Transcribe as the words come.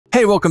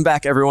Hey, welcome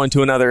back everyone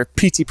to another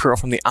PT Pro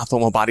from the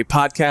Optimal Body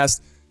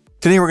Podcast.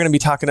 Today we're going to be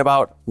talking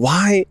about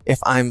why, if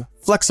I'm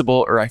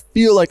flexible or I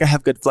feel like I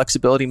have good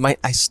flexibility, might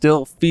I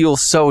still feel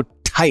so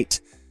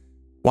tight?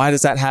 Why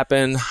does that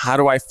happen? How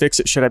do I fix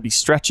it? Should I be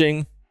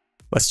stretching?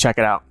 Let's check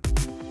it out.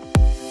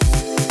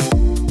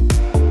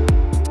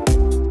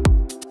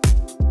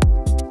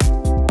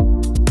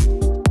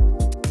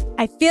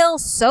 I feel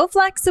so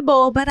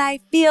flexible, but I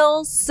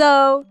feel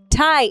so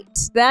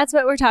tight. That's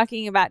what we're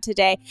talking about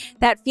today.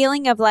 That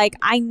feeling of like,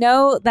 I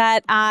know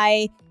that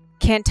I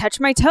can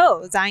touch my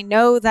toes. I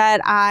know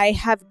that I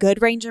have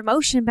good range of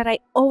motion, but I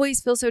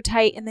always feel so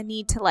tight and the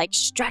need to like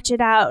stretch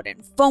it out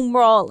and foam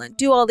roll and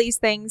do all these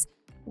things.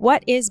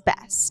 What is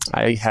best?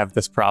 I have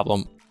this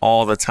problem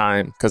all the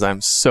time because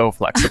I'm so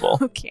flexible.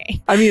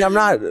 Okay. I mean, I'm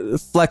not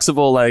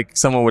flexible like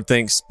someone would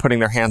think putting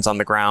their hands on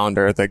the ground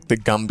or the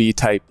Gumby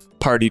type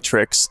party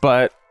tricks,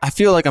 but I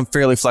feel like I'm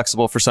fairly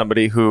flexible for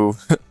somebody who,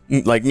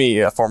 like me,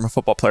 a former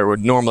football player,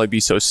 would normally be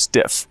so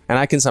stiff. And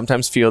I can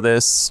sometimes feel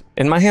this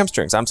in my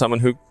hamstrings. I'm someone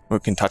who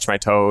can touch my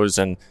toes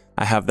and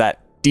I have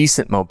that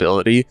decent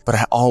mobility, but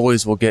I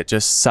always will get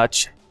just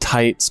such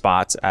tight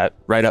spots at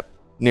right up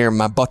near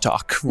my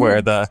buttock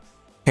where the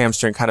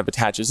hamstring kind of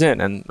attaches in.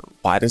 And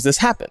why does this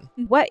happen?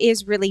 What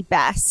is really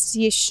best?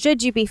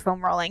 Should you be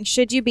foam rolling?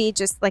 Should you be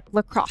just like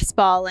lacrosse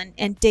ball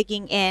and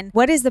digging in?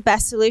 What is the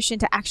best solution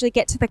to actually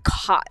get to the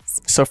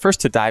cause? So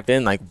first, to dive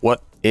in, like,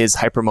 what is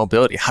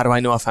hypermobility? How do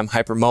I know if I'm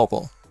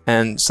hypermobile?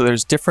 And so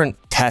there's different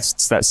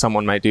tests that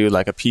someone might do,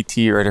 like a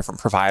PT or a different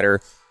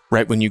provider,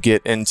 right when you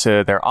get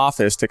into their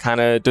office to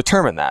kind of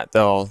determine that.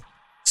 They'll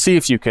see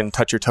if you can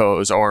touch your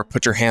toes or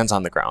put your hands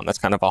on the ground. That's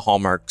kind of a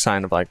hallmark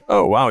sign of like,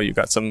 oh, wow, you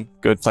got some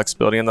good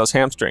flexibility in those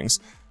hamstrings.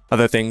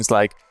 Other things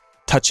like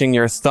touching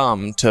your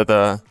thumb to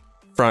the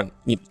front,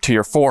 to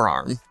your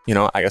forearm,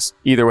 I guess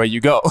either way you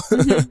go,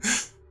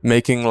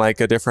 making like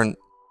a different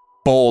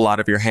bowl out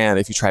of your hand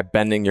if you try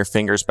bending your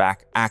fingers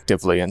back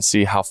actively and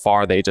see how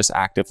far they just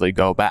actively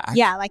go back.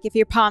 Yeah, like if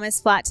your palm is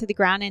flat to the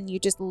ground and you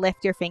just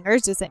lift your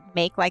fingers, does it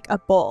make like a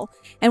bowl?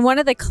 And one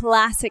of the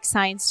classic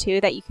signs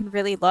too that you can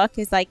really look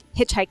is like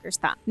hitchhiker's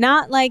thumb.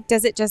 Not like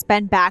does it just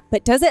bend back,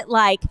 but does it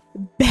like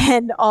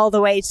bend all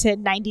the way to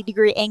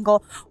 90-degree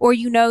angle? Or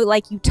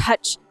like you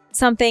touch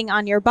something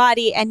on your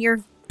body and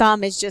your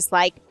thumb is just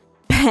like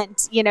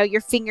bent,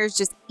 your fingers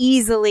just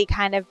easily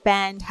kind of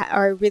bend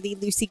or really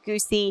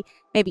loosey-goosey.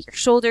 Maybe your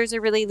shoulders are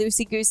really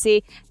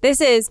loosey-goosey.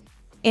 This is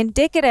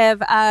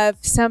indicative of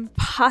some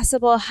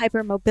possible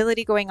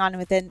hypermobility going on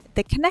within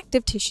the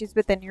connective tissues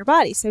within your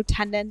body. So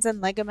tendons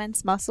and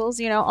ligaments, muscles,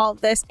 all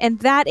of this. And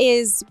that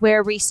is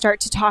where we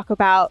start to talk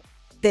about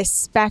this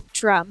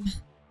spectrum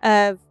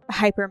of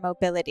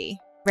hypermobility,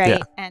 right?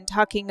 Yeah. And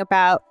talking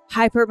about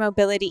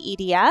hypermobility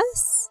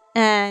EDS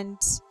and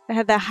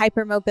the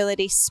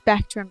hypermobility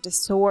spectrum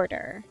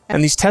disorder.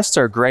 And these tests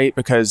are great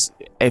because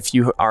if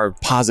you are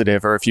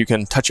positive or if you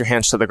can touch your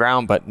hands to the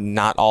ground, but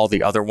not all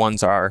the other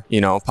ones are,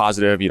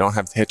 positive, you don't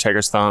have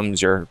hitchhiker's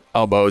thumbs, your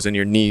elbows and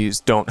your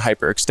knees don't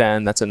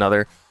hyperextend. That's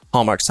another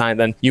hallmark sign.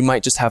 Then you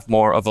might just have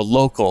more of a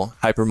local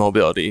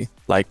hypermobility,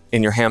 like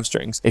in your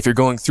hamstrings. If you're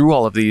going through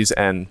all of these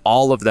and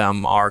all of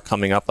them are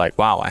coming up like,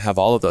 wow, I have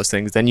all of those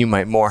things, then you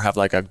might more have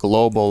like a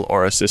global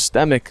or a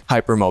systemic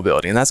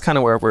hypermobility. And that's kind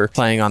of where we're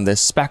playing on this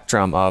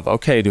spectrum of,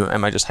 okay,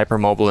 am I just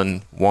hypermobile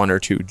in one or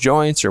two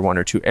joints or one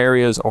or two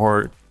areas,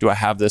 or do I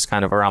have this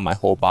kind of around my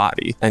whole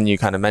body? And you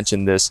kind of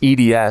mentioned this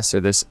EDS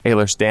or this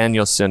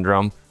Ehlers-Danlos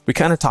Syndrome. We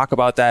kind of talk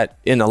about that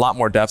in a lot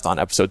more depth on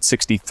episode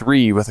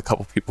 63 with a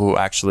couple people who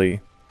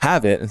actually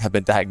have it and have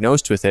been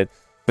diagnosed with it.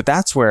 But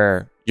that's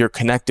where your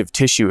connective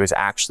tissue is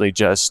actually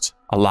just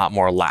a lot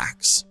more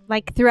lax.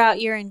 Like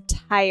throughout your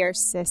entire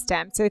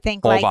system. So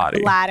think whole like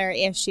body. Bladder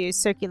issues,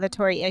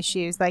 circulatory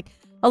issues, like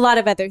a lot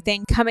of other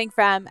things. Coming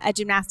from a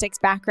gymnastics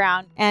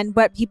background and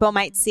what people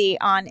might see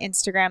on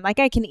Instagram, like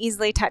I can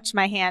easily touch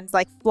my hands,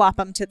 like flop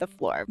them to the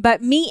floor.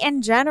 But me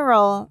in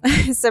general,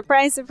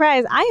 surprise,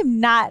 surprise, I am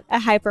not a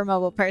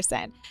hypermobile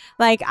person.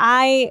 Like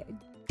I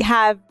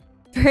have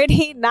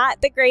pretty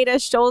not the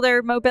greatest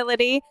shoulder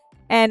mobility.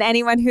 And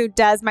anyone who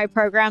does my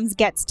programs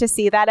gets to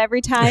see that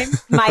every time.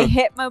 My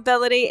hip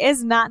mobility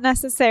is not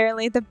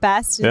necessarily the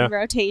best in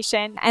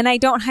rotation. And I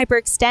don't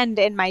hyperextend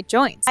in my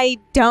joints. I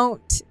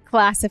don't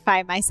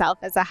classify myself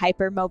as a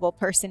hypermobile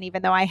person,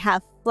 even though I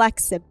have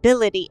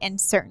flexibility in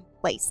certain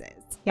places.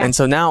 Yeah. And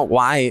so now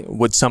why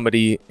would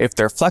somebody, if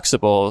they're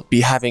flexible, be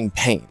having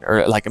pain?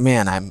 Or like,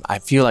 man, I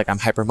feel like I'm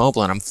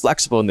hypermobile and I'm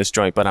flexible in this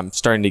joint, but I'm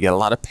starting to get a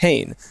lot of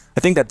pain. I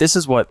think that this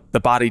is what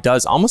the body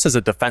does almost as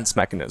a defense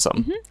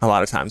mechanism a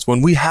lot of times.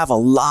 When we have a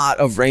lot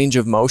of range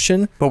of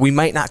motion, but we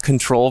might not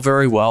control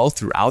very well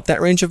throughout that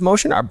range of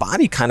motion, our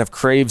body kind of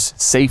craves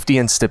safety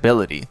and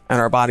stability. And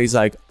our body's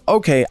like,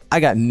 okay, I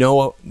got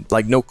no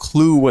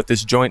clue what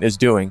this joint is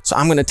doing. So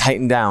I'm going to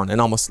tighten down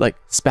and almost like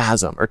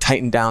spasm or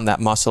tighten down that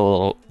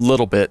muscle a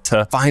little bit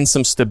to find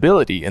some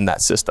stability in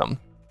that system.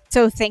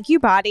 So thank you,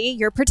 body.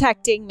 You're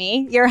protecting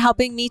me. You're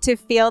helping me to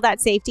feel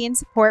that safety and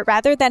support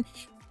rather than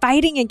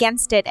fighting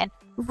against it and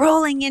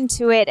rolling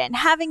into it and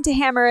having to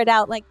hammer it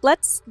out. Like,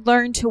 let's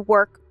learn to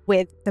work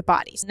with the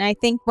body. And I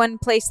think one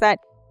place that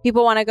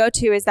people want to go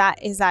to is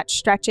that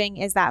stretching,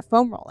 is that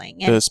foam rolling.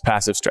 This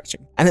passive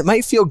stretching. And it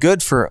might feel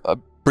good for a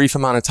brief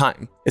amount of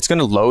time. It's going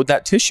to load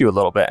that tissue a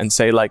little bit and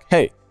say like,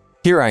 hey,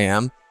 here I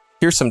am.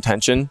 Here's some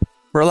tension.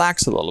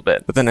 Relax a little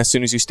bit. But then as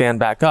soon as you stand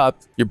back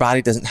up, your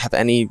body doesn't have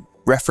any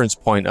reference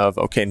point of,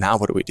 okay, now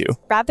what do we do?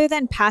 Rather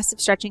than passive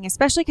stretching,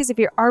 especially because if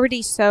you're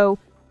already so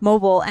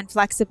mobile and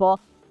flexible,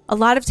 a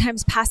lot of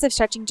times passive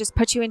stretching just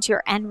puts you into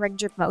your end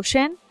range of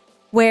motion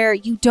where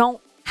you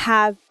don't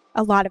have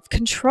a lot of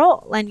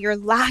control and you're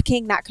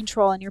lacking that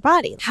control in your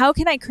body. How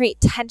can I create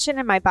tension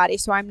in my body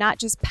so I'm not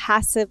just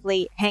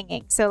passively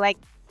hanging? So like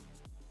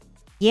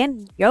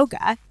yin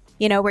yoga,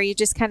 where you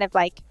just kind of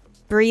like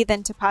breathe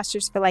into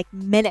postures for like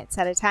minutes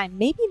at a time,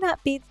 might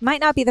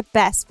not be the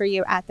best for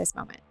you at this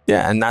moment.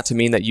 Yeah, and not to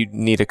mean that you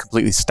need to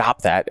completely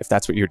stop that if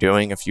that's what you're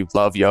doing. If you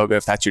love yoga,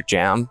 if that's your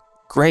jam,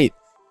 great.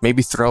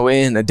 Maybe throw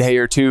in a day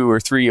or 2 or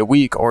 3 a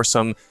week or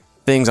some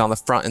things on the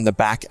front and the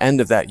back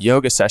end of that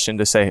yoga session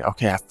to say,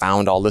 okay, I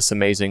found all this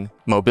amazing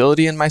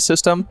mobility in my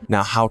system.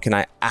 Now, how can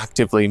I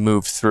actively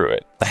move through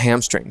it? The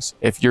hamstrings.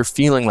 If you're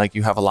feeling like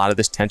you have a lot of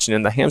this tension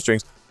in the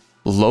hamstrings,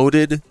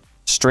 loaded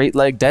straight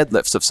leg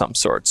deadlifts of some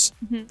sorts.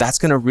 That's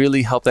going to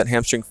really help that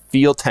hamstring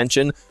feel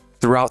tension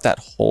throughout that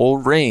whole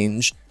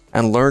range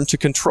and learn to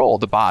control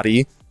the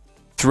body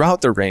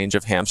throughout the range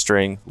of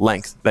hamstring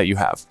length that you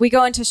have. We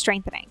go into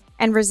strengthening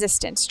and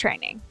resistance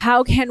training.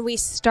 How can we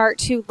start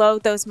to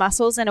load those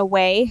muscles in a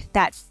way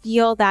that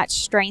feel that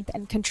strength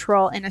and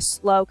control in a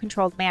slow,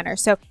 controlled manner?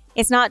 So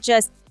it's not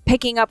just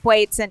picking up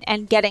weights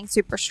and getting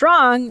super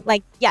strong.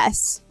 Like,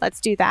 yes,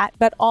 let's do that.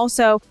 But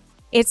also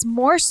it's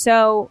more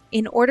so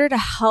in order to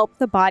help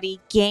the body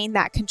gain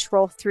that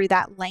control through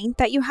that length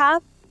that you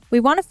have,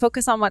 we want to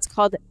focus on what's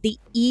called the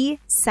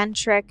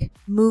eccentric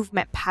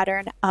movement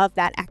pattern of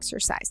that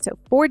exercise. So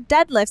for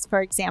deadlifts,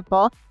 for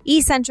example,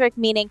 eccentric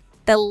meaning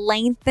the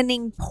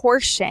lengthening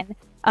portion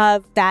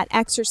of that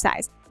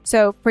exercise.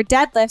 So for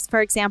deadlifts, for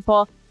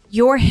example,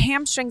 your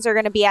hamstrings are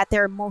going to be at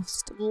their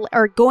most,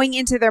 or going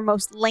into their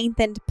most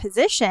lengthened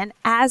position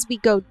as we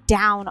go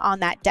down on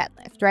that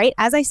deadlift, right?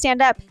 As I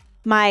stand up,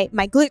 my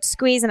glutes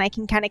squeeze and I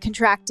can kind of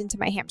contract into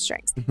my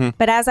hamstrings.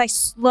 But as I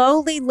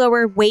slowly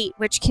lower weight,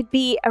 which could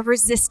be a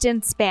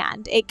resistance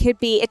band, it could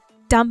be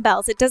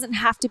dumbbells. It doesn't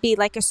have to be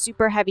like a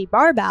super heavy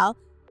barbell,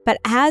 but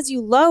as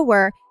you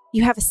lower,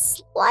 you have a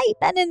slight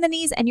bend in the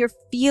knees and you're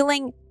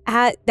feeling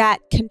at that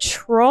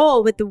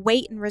control with the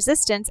weight and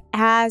resistance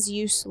as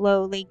you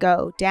slowly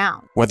go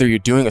down. Whether you're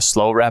doing a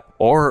slow rep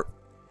or,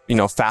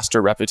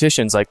 faster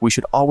repetitions, like we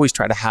should always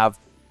try to have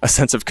a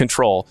sense of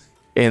control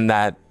in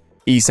that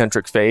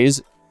eccentric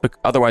phase.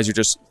 Otherwise, you're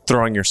just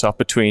throwing yourself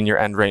between your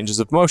end ranges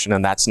of motion,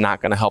 and that's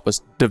not going to help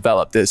us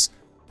develop this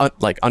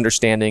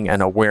understanding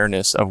and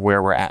awareness of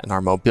where we're at in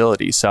our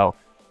mobility. So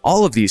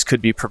all of these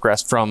could be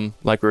progressed from,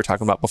 like we were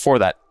talking about before,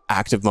 that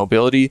active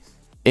mobility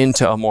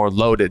into a more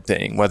loaded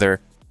thing, whether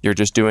you're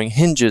just doing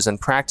hinges and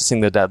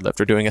practicing the deadlift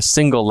or doing a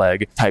single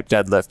leg type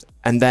deadlift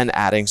and then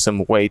adding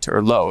some weight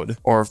or load,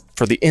 or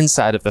for the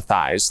inside of the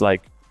thighs,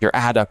 like your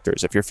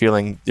adductors, if you're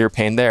feeling your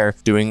pain there,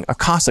 doing a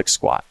Cossack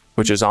squat,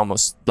 which is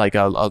almost like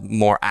a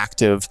more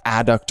active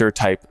adductor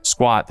type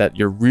squat that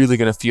you're really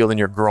going to feel in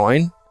your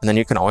groin. And then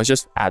you can always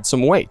just add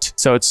some weight.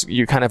 So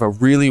you kind of a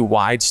really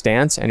wide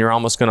stance and you're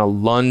almost going to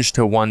lunge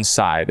to one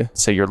side.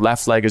 So your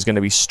left leg is going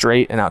to be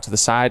straight and out to the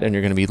side and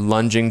you're going to be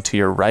lunging to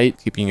your right,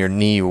 keeping your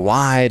knee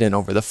wide and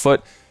over the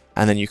foot.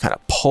 And then you kind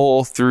of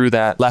pull through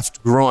that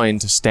left groin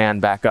to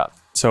stand back up.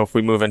 So if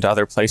we move into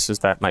other places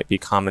that might be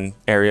common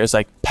areas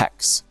like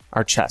pecs,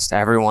 our chest,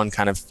 everyone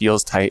kind of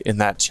feels tight in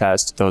that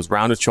chest, those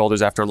rounded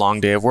shoulders after a long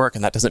day of work.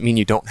 And that doesn't mean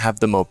you don't have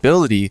the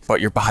mobility, but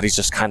your body's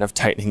just kind of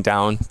tightening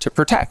down to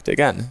protect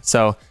again.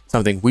 So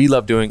something we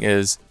love doing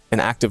is an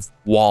active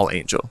wall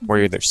angel, where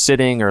you're either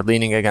sitting or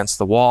leaning against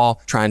the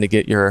wall, trying to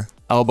get your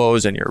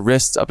elbows and your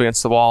wrists up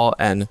against the wall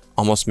and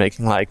almost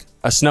making like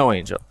a snow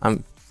angel.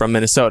 I'm from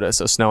Minnesota,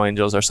 so snow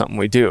angels are something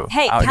we do.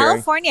 Hey,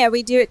 California,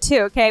 we do it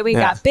too, okay? We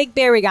got Big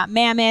Bear, we got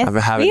Mammoth. I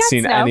haven't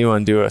seen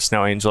anyone do a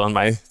snow angel in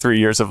my 3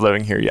 years of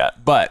living here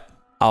yet, but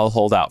I'll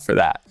hold out for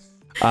that.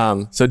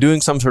 So doing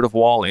some sort of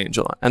wall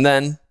angel, and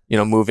then,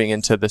 moving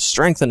into the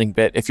strengthening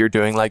bit, if you're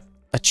doing like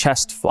a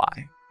chest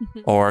fly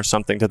or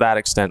something to that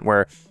extent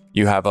where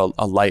you have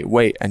a light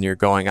weight and you're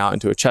going out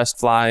into a chest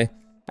fly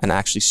and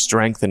actually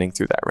strengthening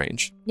through that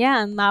range.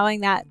 Yeah, and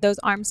allowing those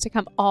arms to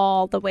come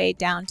all the way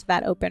down to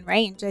that open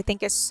range, I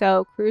think is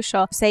so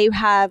crucial. Say you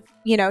have,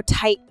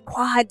 tight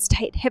quads,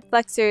 tight hip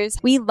flexors.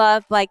 We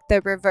love like the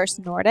reverse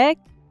Nordic.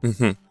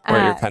 Where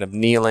you're kind of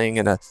kneeling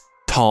in a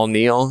tall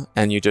kneel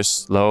and you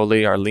just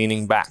slowly are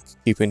leaning back,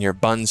 keeping your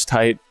buns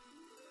tight,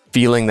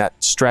 feeling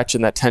that stretch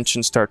and that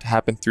tension start to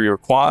happen through your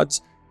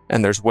quads.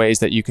 And there's ways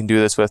that you can do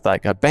this with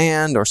like a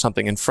band or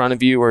something in front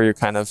of you where you're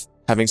kind of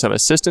having some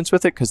assistance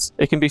with it, because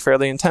it can be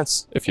fairly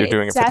intense if you're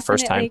doing it for the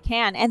first time. It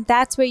can. And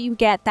that's where you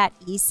get that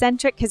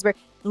eccentric, because we're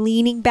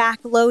leaning back,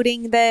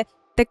 loading the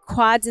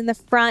quads in the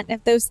front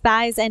of those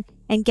thighs. And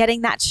and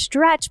getting that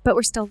stretch, but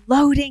we're still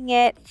loading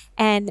it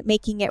and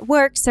making it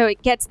work. So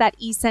it gets that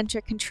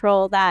eccentric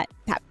control, that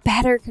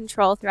better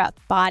control throughout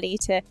the body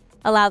to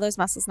allow those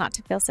muscles not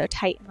to feel so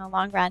tight in the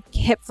long run.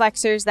 Hip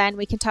flexors, then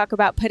we can talk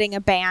about putting a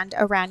band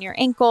around your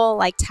ankle,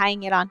 like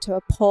tying it onto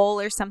a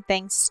pole or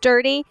something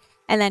sturdy,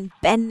 and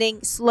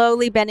then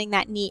slowly bending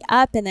that knee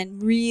up, and then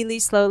really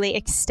slowly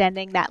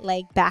extending that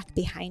leg back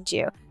behind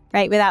you,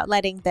 right? Without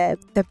letting the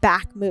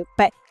back move,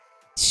 but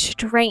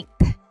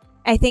strength.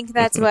 I think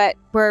that's what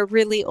we're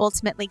really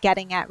ultimately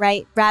getting at,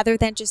 right? Rather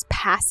than just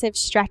passive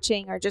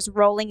stretching or just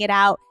rolling it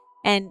out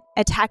and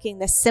attacking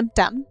the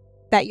symptom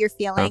that you're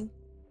feeling.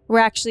 We're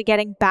actually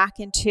getting back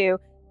into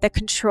the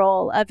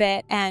control of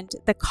it and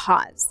the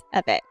cause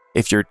of it.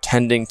 If you're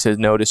tending to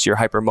notice you're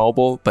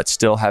hypermobile, but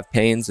still have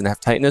pains and have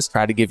tightness,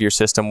 try to give your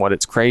system what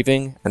it's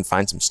craving and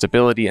find some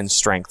stability and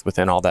strength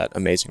within all that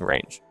amazing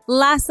range.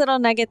 Last little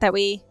nugget that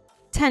we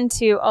tend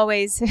to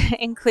always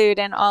include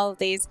in all of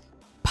these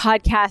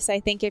podcasts, I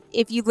think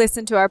if you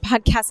listen to our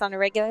podcast on a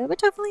regular, which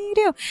hopefully you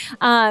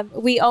do,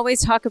 we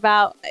always talk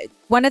about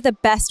one of the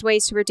best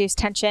ways to reduce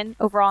tension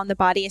overall in the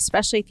body,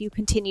 especially if you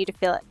continue to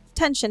feel it.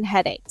 Tension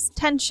headaches,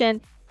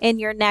 tension in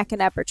your neck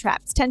and upper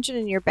traps, tension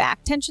in your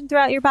back, tension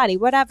throughout your body,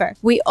 whatever.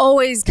 We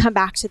always come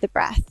back to the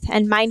breath,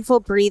 and mindful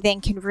breathing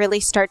can really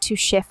start to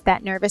shift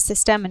that nervous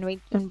system.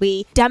 And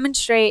we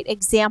demonstrate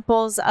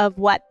examples of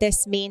what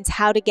this means,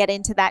 how to get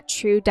into that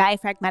true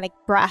diaphragmatic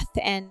breath.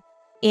 And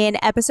in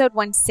episode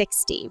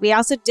 160, we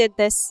also did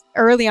this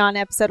early on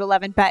episode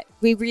 11, but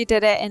we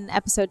redid it in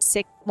episode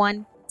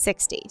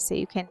 160. So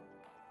you can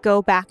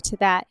go back to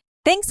that.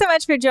 Thanks so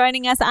much for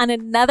joining us on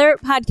another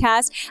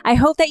podcast. I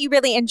hope that you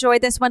really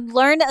enjoyed this one,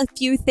 learned a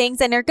few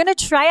things, and are going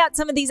to try out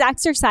some of these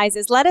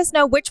exercises. Let us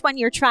know which one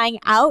you're trying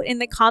out in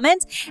the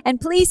comments, and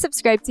please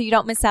subscribe so you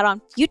don't miss out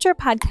on future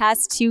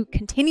podcasts to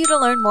continue to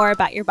learn more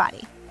about your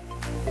body.